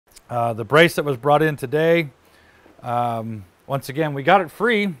The bracelet was brought in today. Once again, we got it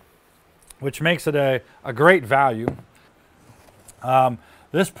free, which makes it a great value.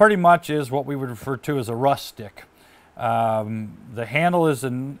 This pretty much is what we would refer to as a rust stick. The handle is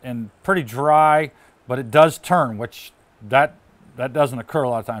in pretty dry, but it does turn, which that doesn't occur a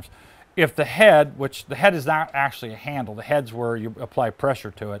lot of times. If the head, which the head is not actually a handle, the head's where you apply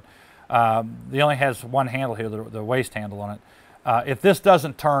pressure to it. It only has one handle here, the waist handle on it. If this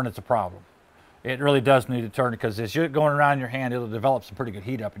doesn't turn, it's a problem. It really does need to turn, because as you're going around your hand, it'll develop some pretty good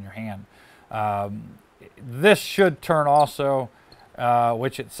heat up in your hand. This should turn also,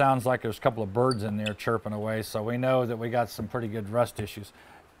 which it sounds like there's a couple of birds in there chirping away, so we know that we got some pretty good rust issues.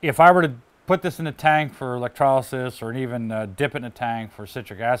 If I were to put this in a tank for electrolysis, or even dip it in a tank for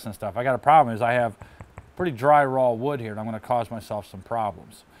citric acid and stuff, I got a problem is I have pretty dry raw wood here, and I'm going to cause myself some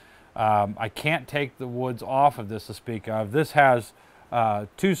problems. I can't take the woods off of this to speak of. This has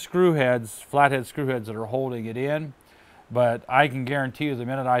two screw heads, flathead screw heads, that are holding it in, but I can guarantee you the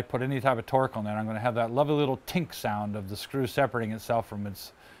minute I put any type of torque on that, I'm going to have that lovely little tink sound of the screw separating itself from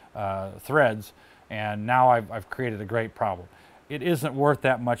its threads, and now I've created a great problem. It isn't worth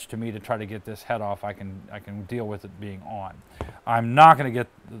that much to me to try to get this head off. I can deal with it being on. I'm not going to get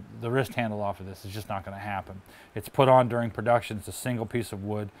the wrist handle off of this. It's just not going to happen. It's put on during production. It's a single piece of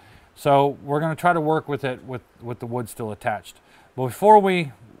wood. So we're going to try to work with it with the wood still attached. But before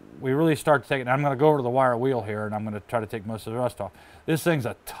we really start to take it, and I'm going to go over to the wire wheel here, and I'm going to try to take most of the rust off. This thing's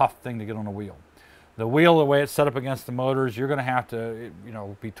a tough thing to get on a wheel. The wheel, the way it's set up against the motors, you're going to have to,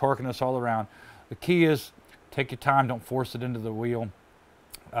 be torquing this all around. The key is take your time. Don't force it into the wheel.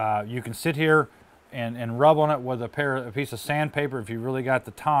 You can sit here and rub on it with a piece of sandpaper if you really got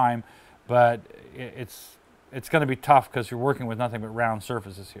the time, but it's going to be tough because you're working with nothing but round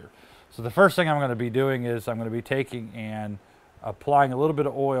surfaces here. So the first thing I'm going to be doing is I'm going to be taking and applying a little bit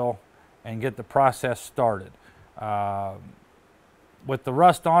of oil and get the process started. With the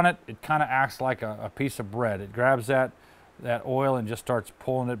rust on it, it kind of acts like a piece of bread. It grabs that oil and just starts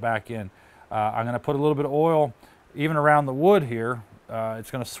pulling it back in. I'm going to put a little bit of oil even around the wood here.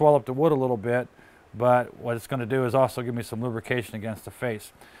 It's going to swell up the wood a little bit, but what it's going to do is also give me some lubrication against the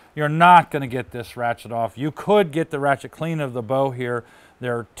face. You're not going to get this ratchet off. You could get the ratchet clean of the bow here.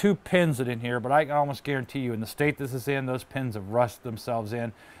 There are two pins in here, but I can almost guarantee you in the state this is in, those pins have rusted themselves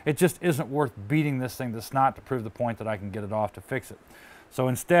in. It just isn't worth beating this thing to snot to prove the point that I can get it off to fix it. So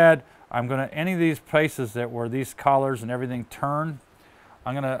instead, I'm going to, any of these places that where these collars and everything turn,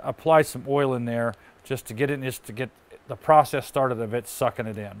 I'm going to apply some oil in there just to get the process started of it sucking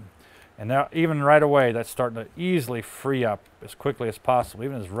it in. And now, even right away, that's starting to easily free up as quickly as possible,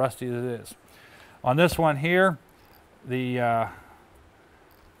 even as rusty as it is. On this one here, boy,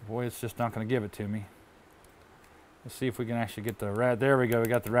 it's just not going to give it to me. Let's see if we can actually get the there we go, we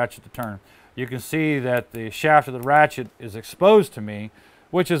got the ratchet to turn. You can see that the shaft of the ratchet is exposed to me,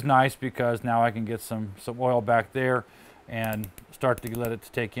 which is nice because now I can get some oil back there and start to let it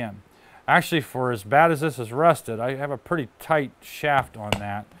to take in. Actually, for as bad as this is rusted, I have a pretty tight shaft on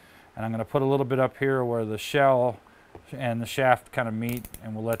that. And I'm going to put a little bit up here where the shell and the shaft kind of meet,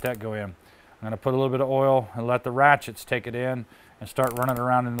 and we'll let that go in. I'm going to put a little bit of oil and let the ratchets take it in and start running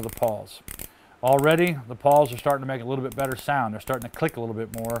around into the pawls. Already, the pawls are starting to make a little bit better sound. They're starting to click a little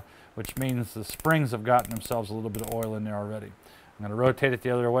bit more, which means the springs have gotten themselves a little bit of oil in there already. I'm going to rotate it the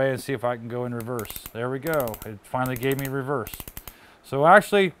other way and see if I can go in reverse. There we go. It finally gave me reverse. So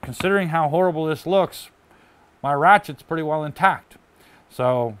actually, considering how horrible this looks, my ratchet's pretty well intact.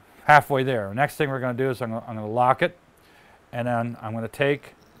 So halfway there. Next thing we're going to do is I'm going to lock it, and then I'm going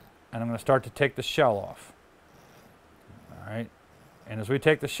to start to take the shell off. All right. And as we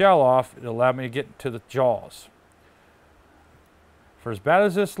take the shell off, it'll allow me to get to the jaws. For as bad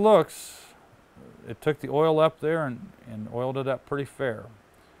as this looks, it took the oil up there and oiled it up pretty fair.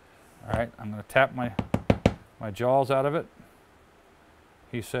 All right, I'm going to tap my jaws out of it.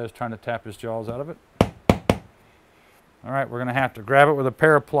 He says trying to tap his jaws out of it. All right, we're going to have to grab it with a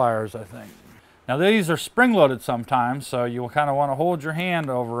pair of pliers, I think. Now these are spring-loaded sometimes, so you'll kind of want to hold your hand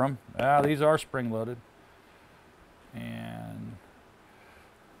over them. These are spring-loaded. And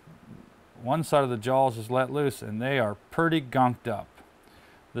one side of the jaws is let loose, and they are pretty gunked up.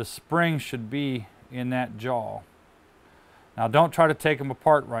 The spring should be in that jaw. Now don't try to take them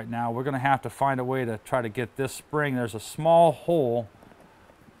apart right now. We're going to have to find a way to try to get this spring. There's a small hole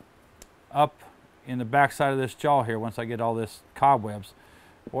up in the back side of this jaw here once I get all this cobwebs.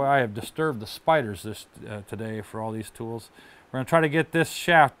 Boy, I have disturbed the spiders today for all these tools. We're going to try to get this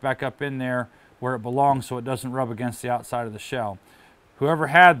shaft back up in there where it belongs so it doesn't rub against the outside of the shell. Whoever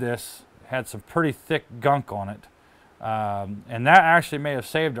had this had some pretty thick gunk on it. And that actually may have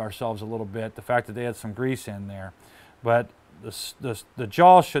saved ourselves a little bit, the fact that they had some grease in there. But the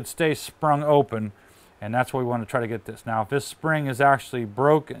jaws should stay sprung open, and that's why we want to try to get this. Now, if this spring is actually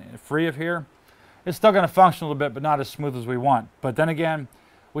broken, free of here, it's still going to function a little bit, but not as smooth as we want. But then again,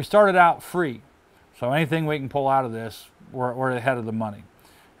 we started out free. So anything we can pull out of this, we're ahead of the money.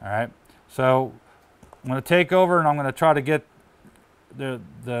 All right. So I'm going to take over and I'm going to try to get the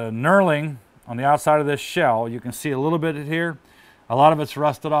knurling on the outside of this shell. You can see a little bit here. A lot of it's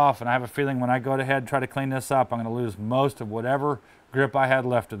rusted off, and I have a feeling when I go ahead and try to clean this up, I'm going to lose most of whatever grip I had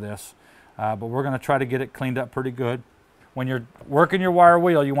left of this. But we're going to try to get it cleaned up pretty good. When you're working your wire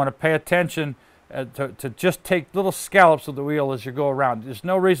wheel, you want to pay attention to just take little scallops of the wheel as you go around. There's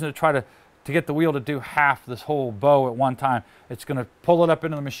no reason to try to get the wheel to do half this whole bow at one time. It's going to pull it up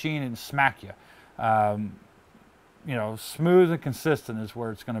into the machine and smack you. You know, smooth and consistent is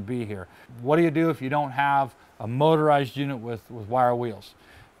where it's going to be here. What do you do if you don't have a motorized unit with wire wheels?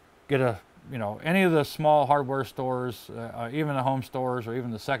 Get a, you know, any of the small hardware stores, even the home stores, or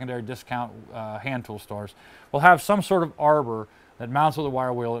even the secondary discount hand tool stores will have some sort of arbor that mounts with a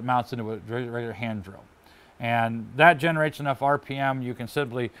wire wheel. It mounts into a regular hand drill. And that generates enough RPM. You can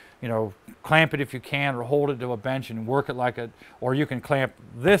simply, you know, clamp it if you can, or hold it to a bench and work it like a, or you can clamp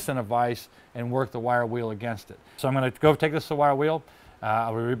this in a vise and work the wire wheel against it. So I'm going to go take this to the wire wheel.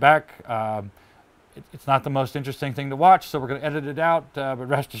 I'll be back. It's not the most interesting thing to watch, so we're going to edit it out, but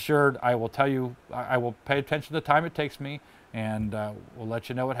rest assured, I will tell you, I will pay attention to the time it takes me, and we'll let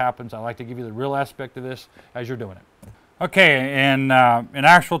you know what happens. I like to give you the real aspect of this as you're doing it. Okay, in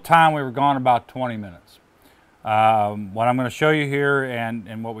actual time, we were gone about 20 minutes. What I'm going to show you here,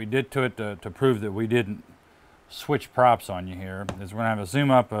 and what we did to it to prove that we didn't switch props on you here, is we're going to have a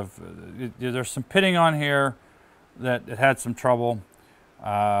zoom up of, there's some pitting on here that it had some trouble.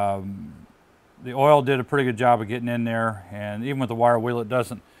 The oil did a pretty good job of getting in there, and even with the wire wheel, it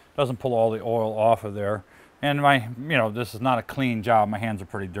doesn't pull all the oil off of there. And you know, this is not a clean job. My hands are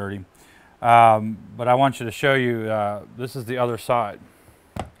pretty dirty. But I want you to show you, this is the other side.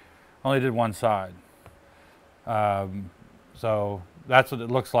 Only did one side. So that's what it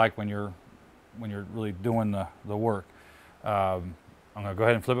looks like when you're really doing the work. I'm going to go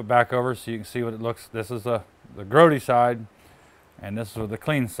ahead and flip it back over so you can see what it looks. This is the grody side, and this is the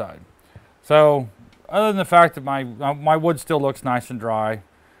clean side. So other than the fact that my wood still looks nice and dry,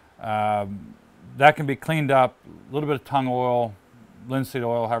 that can be cleaned up. A little bit of tung oil, linseed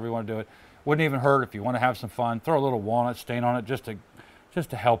oil, however you want to do it. Wouldn't even hurt if you want to have some fun. Throw a little walnut stain on it just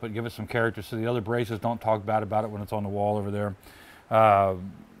to help it, give it some character, so the other braces don't talk bad about it when it's on the wall over there,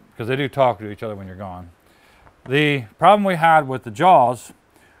 because they do talk to each other when you're gone. The problem we had with the jaws,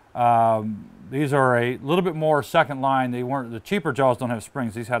 these are a little bit more second line. They weren't, the cheaper jaws don't have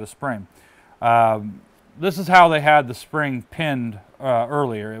springs. These had a spring. This is how they had the spring pinned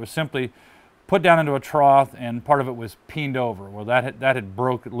earlier. It was simply put down into a trough, and part of it was peened over. Well, that had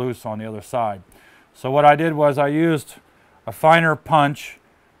broke loose on the other side. So what I did was I used a finer punch.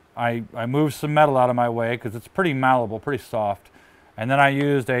 I moved some metal out of my way because it's pretty malleable, pretty soft. And then I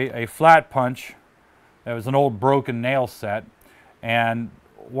used a flat punch. It was an old broken nail set. And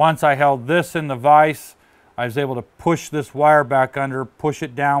once I held this in the vise, I was able to push this wire back under, push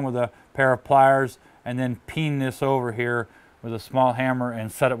it down with a pair of pliers, and then peen this over here with a small hammer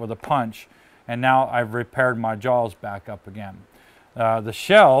and set it with a punch. And now I've repaired my jaws back up again. The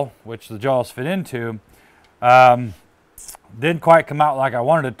shell, which the jaws fit into, didn't quite come out like I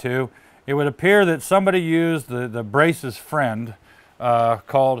wanted it to. It would appear that somebody used the brace's friend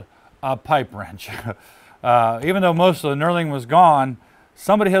called a pipe wrench. Even though most of the knurling was gone,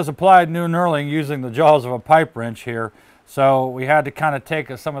 somebody has applied new knurling using the jaws of a pipe wrench here. So we had to kind of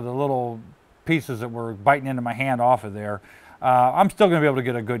take some of the little pieces that were biting into my hand off of there. I'm still going to be able to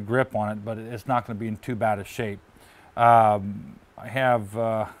get a good grip on it, but it's not going to be in too bad a shape. I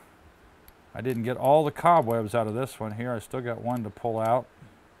didn't get all the cobwebs out of this one here. I still got one to pull out.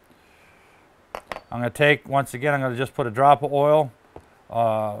 I'm going to take, once again, I'm going to just put a drop of oil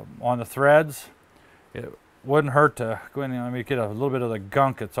on the threads. It wouldn't hurt to go in and let me get a little bit of the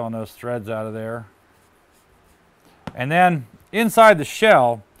gunk that's on those threads out of there. And then inside the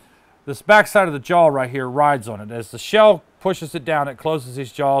shell, this back side of the jaw right here rides on it. As the shell pushes it down, it closes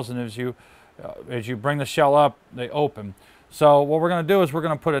these jaws, and as you bring the shell up, they open. So what we're going to do is we're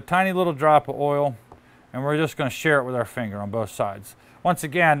going to put a tiny little drop of oil, and we're just going to share it with our finger on both sides. Once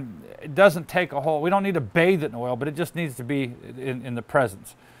again, it doesn't take a whole, we don't need to bathe it in oil, but it just needs to be in the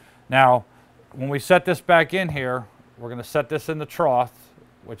presence. Now, when we set this back in here, we're going to set this in the trough,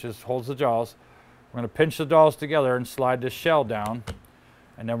 which holds the jaws. We're going to pinch the jaws together and slide this shell down,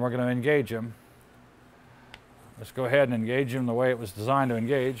 and then we're going to engage them. Let's go ahead and engage him the way it was designed to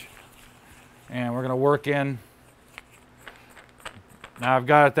engage. And we're going to work in. Now I've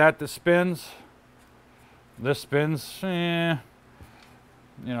got that spins. This spins, you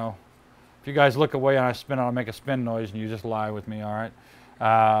know, if you guys look away and I spin, I'll make a spin noise and you just lie with me, all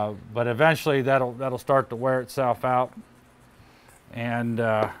right? But eventually that'll start to wear itself out. And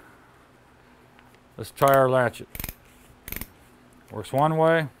let's try our latchet. Works one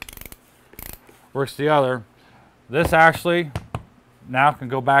way, works the other. This actually now can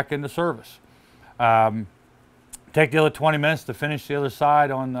go back into service. Take the other 20 minutes to finish the other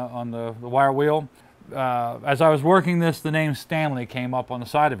side on the wire wheel. As I was working this, the name Stanley came up on the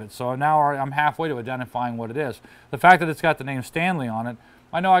side of it. So now I'm halfway to identifying what it is. The fact that it's got the name Stanley on it,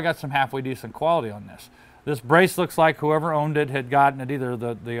 I know I got some halfway decent quality on this. This brace looks like whoever owned it had gotten it either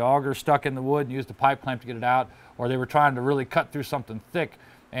the auger stuck in the wood and used a pipe clamp to get it out, or they were trying to really cut through something thick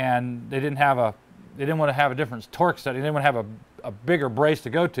and they didn't want to have a different torque setting. They didn't want to have a bigger brace to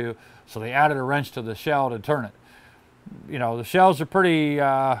go to, so they added a wrench to the shell to turn it. You know, the shells are pretty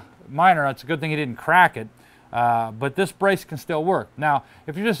minor. It's a good thing he didn't crack it, but this brace can still work. Now,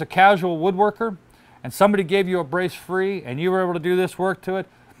 if you're just a casual woodworker and somebody gave you a brace free and you were able to do this work to it,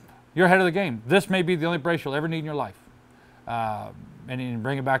 you're ahead of the game. This may be the only brace you'll ever need in your life, and you can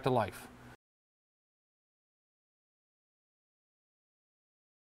bring it back to life.